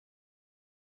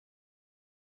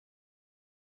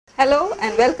Hello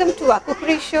and welcome to our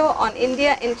cookery show on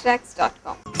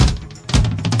indiainteracts.com.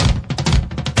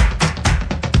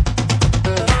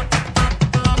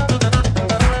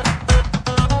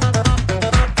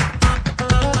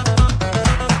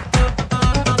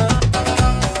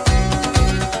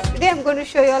 Today I'm going to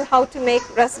show you all how to make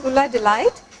Rasagulla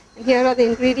Delight, and here are the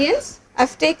ingredients.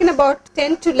 I've taken about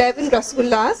 10 to 11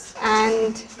 rasagullas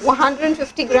and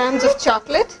 150 grams of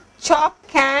chocolate, chopped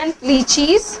canned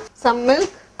lychees, some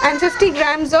milk, and 50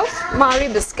 grams of Mari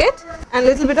biscuit and a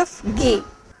little bit of ghee.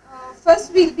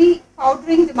 First we'll be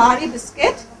powdering the Mari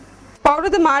biscuit. Powder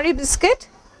the Mari biscuit.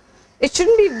 It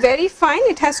shouldn't be very fine,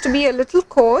 it has to be a little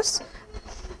coarse.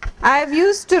 I have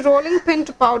used a rolling pin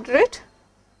to powder it.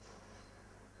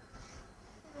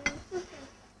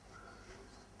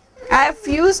 I have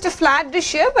used a flat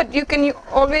dish here, but you can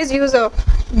always use a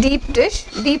deep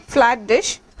flat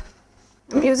dish.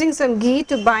 I'm using some ghee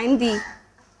to bind the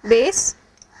base.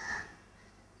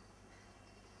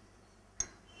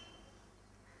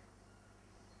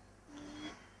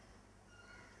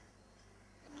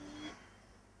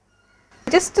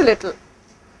 Just a little.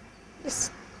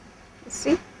 Just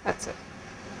see, that's it.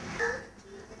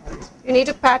 You need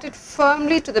to pat it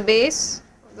firmly to the base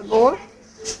of the bowl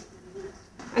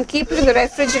and keep it in the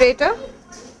refrigerator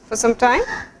for some time.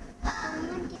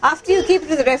 After you keep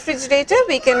it in the refrigerator,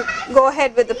 we can go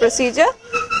ahead with the procedure.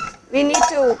 We need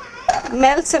to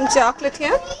melt some chocolate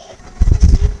here.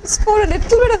 Just pour a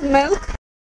little bit of milk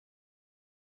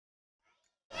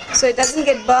so it doesn't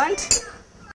get burnt.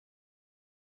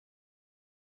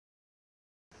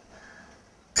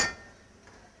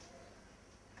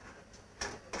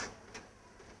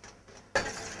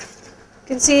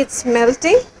 You can see it's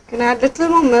melting. You can add a little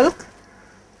more milk.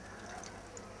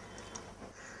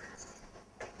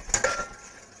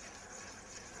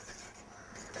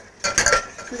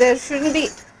 There shouldn't be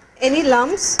any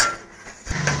lumps.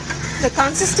 The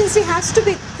consistency has to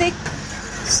be thick,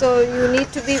 so you need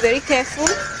to be very careful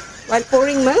while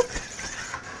pouring milk.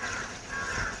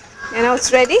 And now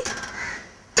it's ready.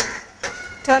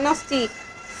 Turn off the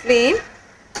flame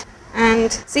and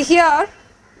see here.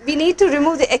 We need to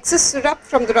remove the excess syrup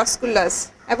from the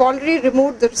rasagullas. I've already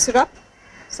removed the syrup,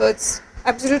 so it's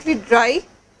absolutely dry.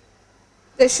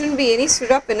 There shouldn't be any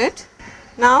syrup in it.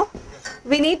 Now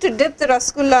we need to dip the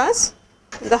rasagullas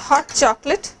in the hot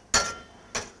chocolate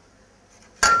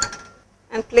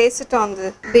and place it on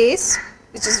the base,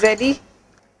 which is ready.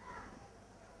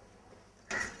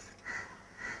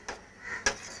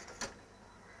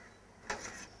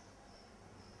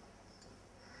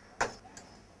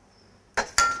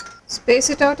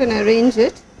 Space it out and arrange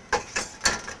it.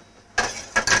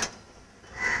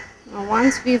 Now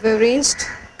once we've arranged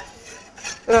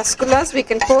the rasagullas, we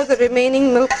can pour the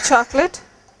remaining milk chocolate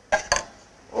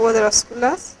over the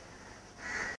rasagullas.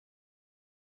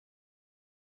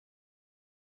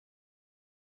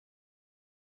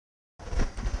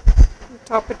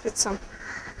 Top it with some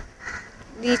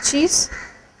lychees,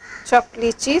 chopped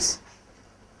lychees.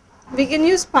 We can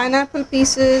use pineapple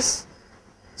pieces,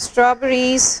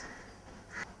 strawberries,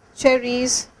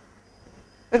 cherries,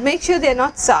 but make sure they are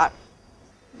not sour.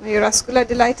 Your Rasagulla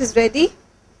Delight is ready.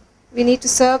 We need to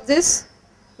serve this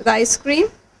with ice cream,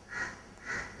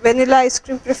 vanilla ice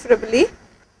cream preferably.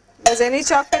 If there's any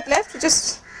chocolate left,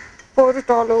 just pour it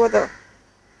all over the.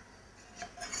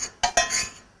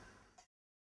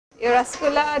 Your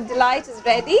Rasagulla Delight is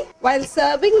ready. While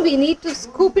serving, we need to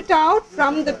scoop it out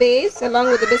from the base along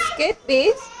with the biscuit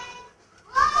base.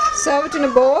 Serve it in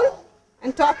a bowl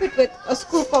and top it with a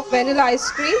scoop of vanilla ice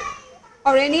cream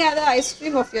or any other ice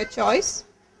cream of your choice.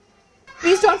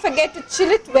 Please don't forget to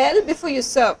chill it well before you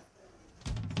serve.